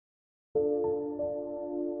This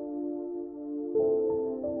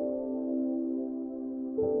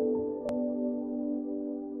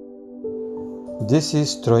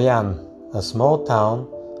is Troyan, a small town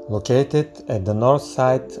located at the north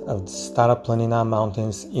side of the Stara Planina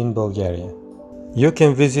mountains in Bulgaria. You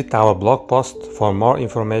can visit our blog post for more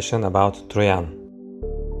information about Troyan.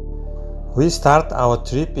 We start our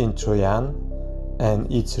trip in Troyan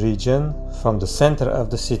and its region from the center of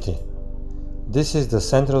the city. This is the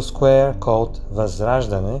central square called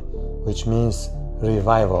Възраждане, which means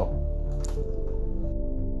revival.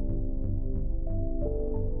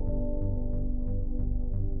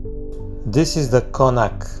 This is the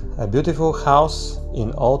Konak, a beautiful house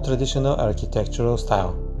in old traditional architectural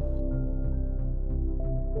style.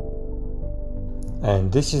 And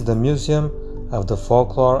this is the Museum of the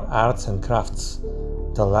Folklore, Arts and Crafts,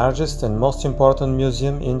 the largest and most important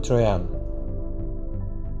museum in Troyan.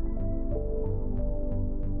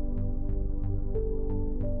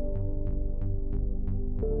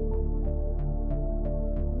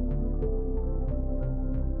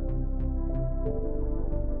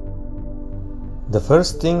 The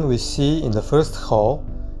first thing we see in the first hall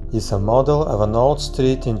is a model of an old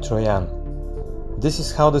street in Troyan. This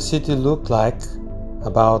is how the city looked like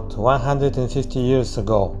about 150 years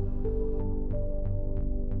ago.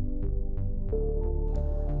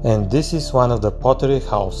 And this is one of the pottery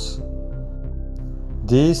house.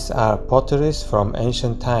 These are potteries from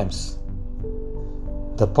ancient times.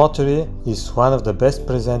 The pottery is one of the best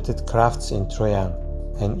presented crafts in Troyan,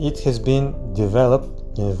 and it has been developed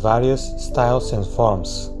in various styles and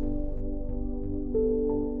forms.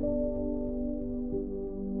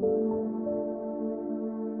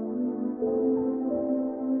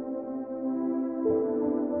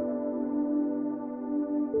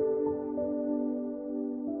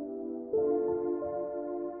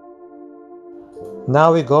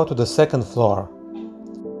 Now we go to the second floor.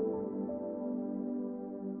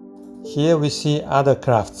 Here we see other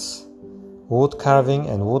crafts, wood carving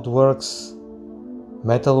and woodworks,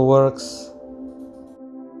 metalworks.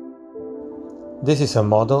 This is a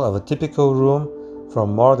model of a typical room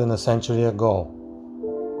from more than a century ago.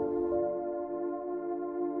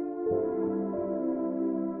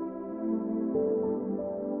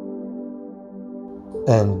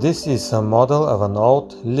 And this is a model of an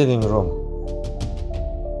old living room.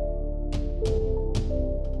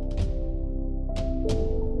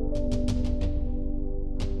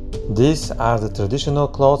 These are the traditional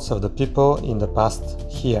clothes of the people in the past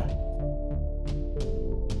here.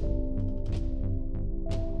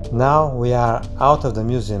 Now we are out of the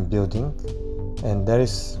museum building and there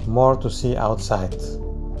is more to see outside.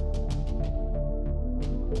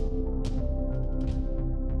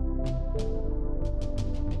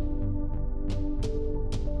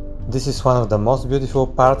 This is one of the most beautiful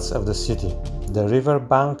parts of the city, the river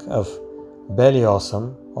bank of Beli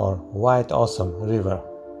Osam or White Osam River.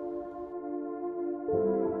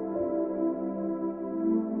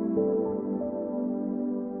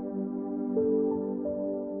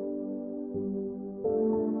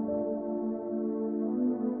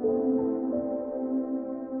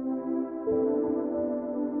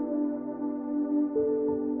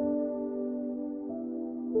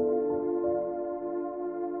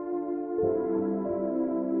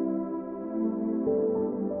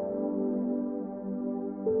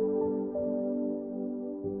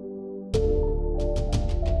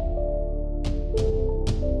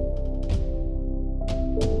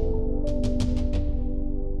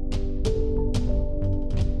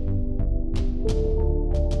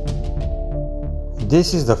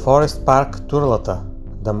 This is the forest park Turlata,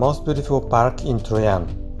 the most beautiful park in Troyan.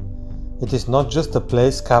 It is not just a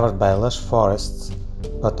place covered by lush forests,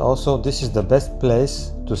 but also this is the best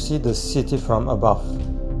place to see the city from above.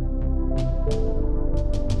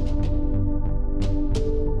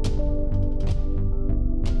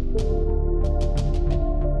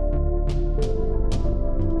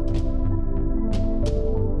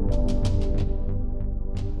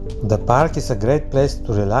 The park is a great place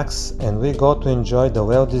to relax and we go to enjoy the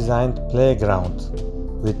well-designed playground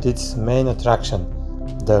with its main attraction,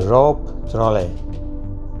 the rope trolley.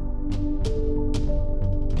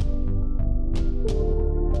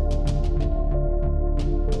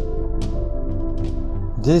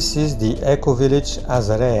 This is the eco-village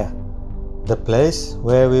Azarea, the place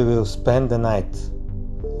where we will spend the night.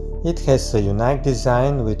 It has a unique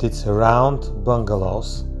design with its round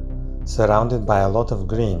bungalows surrounded by a lot of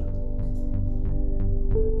green.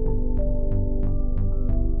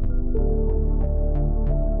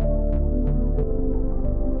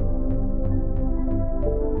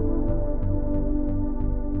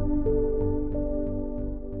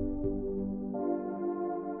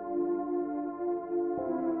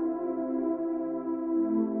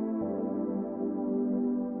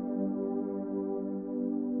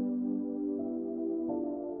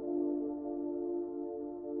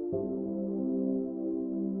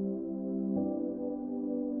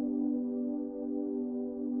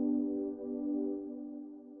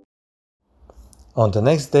 On the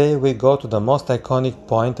next day we go to the most iconic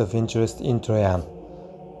point of interest in Troyan.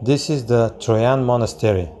 This is the Troyan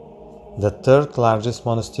Monastery, the third largest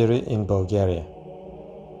monastery in Bulgaria.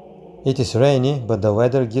 It is rainy, but the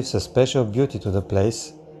weather gives a special beauty to the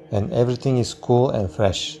place and everything is cool and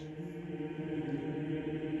fresh.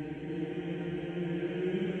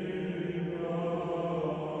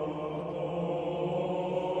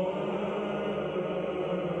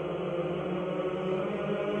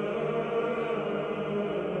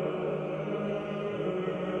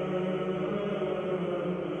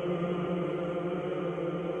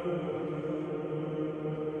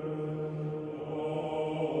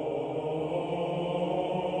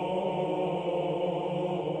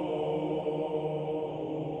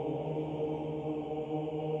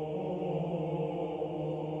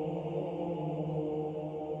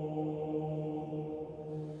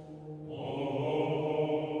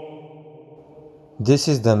 This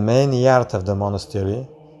is the main yard of the monastery,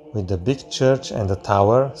 with the big church and the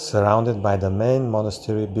tower surrounded by the main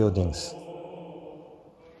monastery buildings.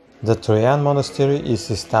 The Troyan monastery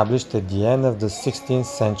is established at the end of the 16th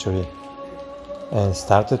century and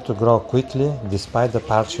started to grow quickly despite the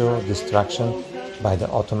partial destruction by the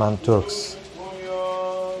Ottoman Turks.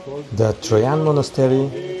 The Troyan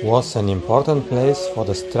monastery was an important place for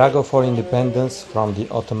the struggle for independence from the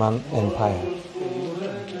Ottoman Empire.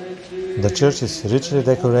 The church is richly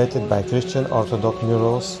decorated by Christian Orthodox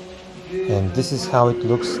murals, and this is how it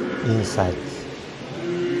looks inside.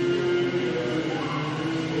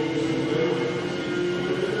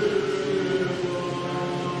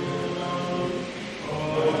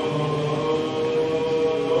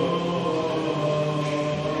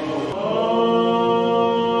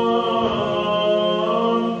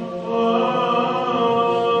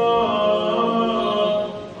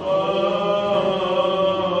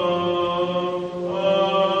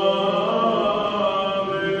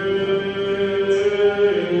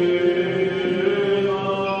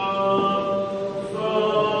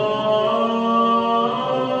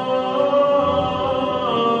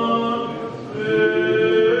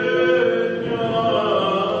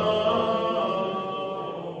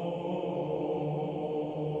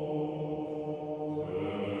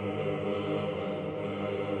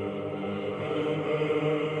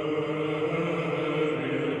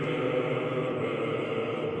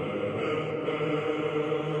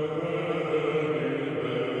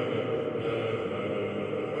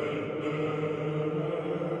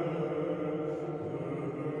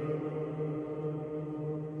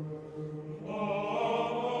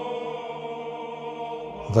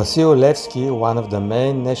 Vasil Levski, one of the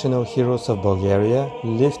main national heroes of Bulgaria,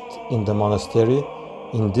 lived in the monastery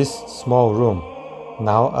in this small room,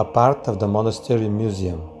 now a part of the monastery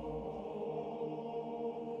museum.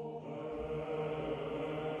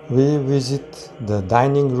 We visit the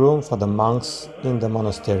dining room for the monks in the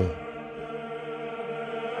monastery.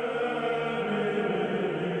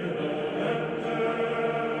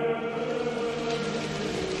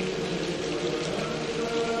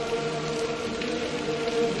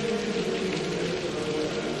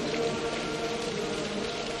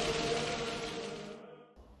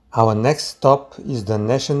 Our next stop is the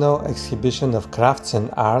National Exhibition of Crafts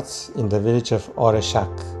and Arts in the village of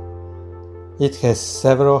Oreshak. It has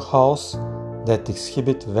several halls that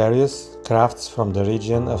exhibit various crafts from the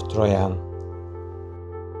region of Troyan.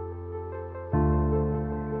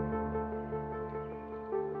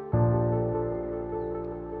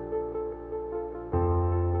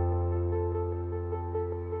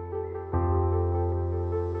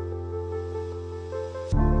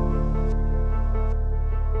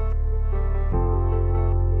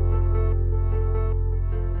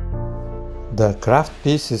 The craft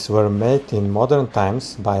pieces were made in modern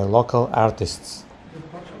times by local artists,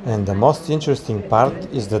 and the most interesting part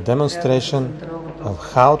is the demonstration of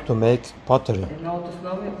how to make pottery.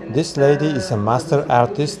 This lady is a master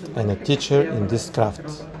artist and a teacher in this craft.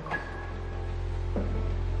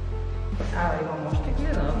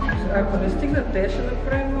 Ако не стигнат те, ще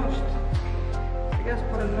направим още. Сега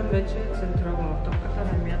според мен вече е централно. Топката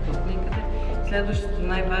не мята от никъде. Следващото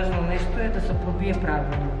най-важно нещо е да се пробие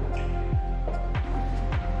правилно.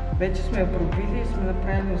 Вече сме я пробили, сме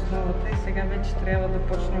направили основата и сега вече трябва да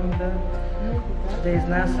почнем да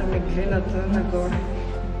изнасяме глината нагоре.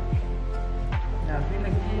 Да,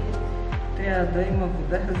 винаги трябва да има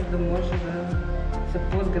вода, за да може да се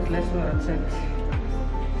плъзгат лесно ръцете.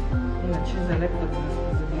 Иначе залепват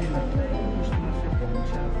за глината и нищо не се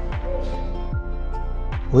получава.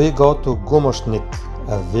 We go to Gumoshnik,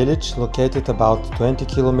 a village located about 20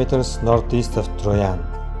 kilometers northeast of Troyan.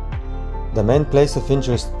 The main place of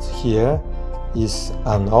interest here is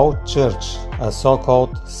an old church, a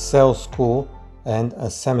so-called cell school, and a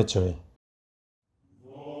cemetery.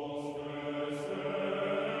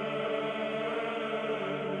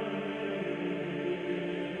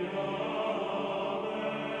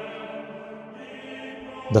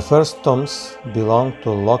 The first tombs belong to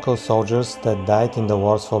local soldiers that died in the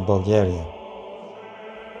wars for Bulgaria.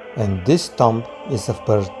 And this tomb is of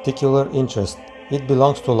particular interest. It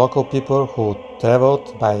belongs to local people who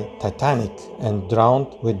traveled by Titanic and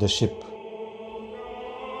drowned with the ship.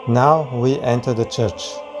 Now we enter the church.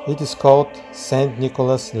 It is called Saint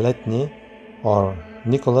Nicholas Letny or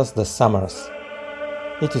Nicholas the Summers.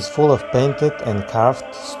 It is full of painted and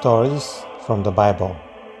carved stories from the Bible.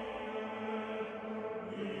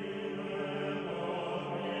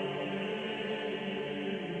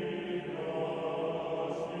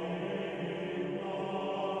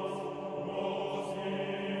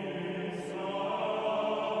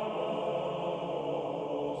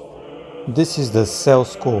 This is the cell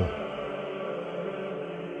school.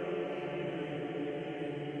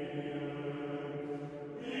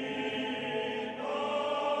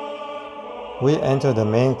 We enter the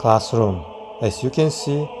main classroom. As you can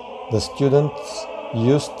see, the students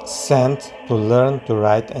used sand to learn to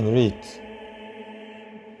write and read.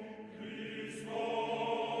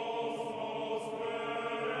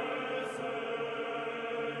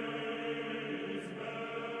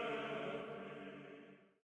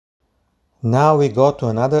 Now we go to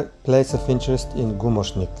another place of interest in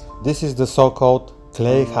Gumoshnik. This is the so-called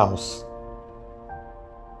clay house.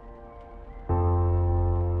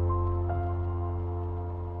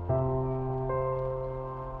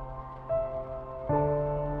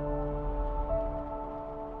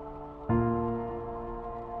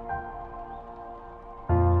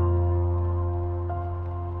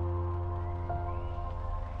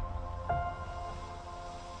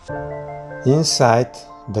 Inside,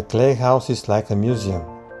 the clay house is like a museum.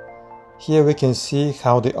 Here we can see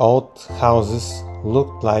how the old houses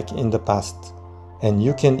looked like in the past, and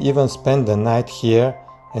you can even spend the night here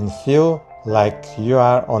and feel like you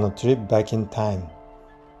are on a trip back in time.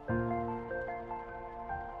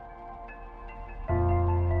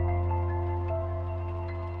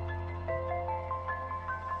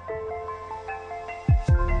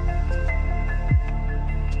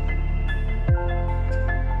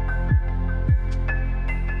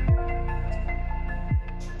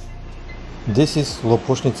 This is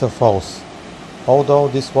Lopushnica Falls. Although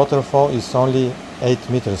this waterfall is only 8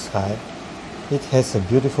 meters high, it has a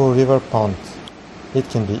beautiful river pond. It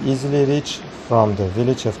can be easily reached from the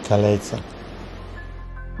village of Kalejca.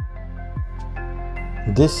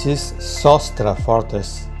 This is Stara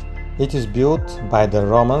Fortress. It is built by the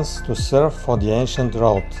Romans to serve for the ancient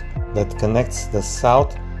road that connects the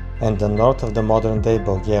south and the north of the modern-day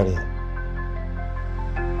Bulgaria.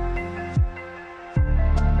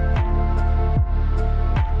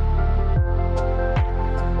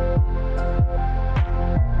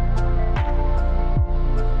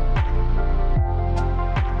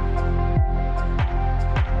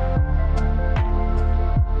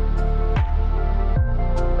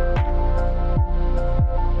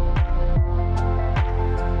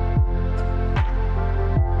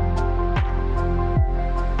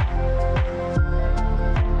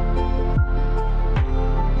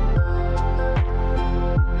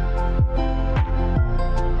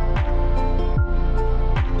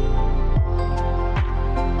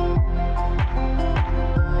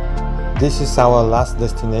 This is our last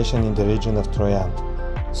destination in the region of Troyan,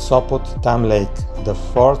 Sopot Dam Lake, the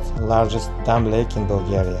fourth largest dam lake in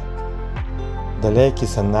Bulgaria. The lake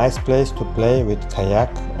is a nice place to play with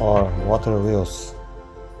kayak or water wheels.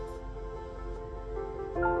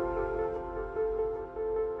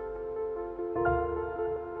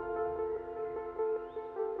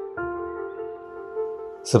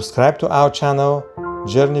 Subscribe to our channel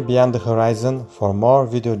Journey Beyond the Horizon for more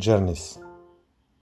video journeys.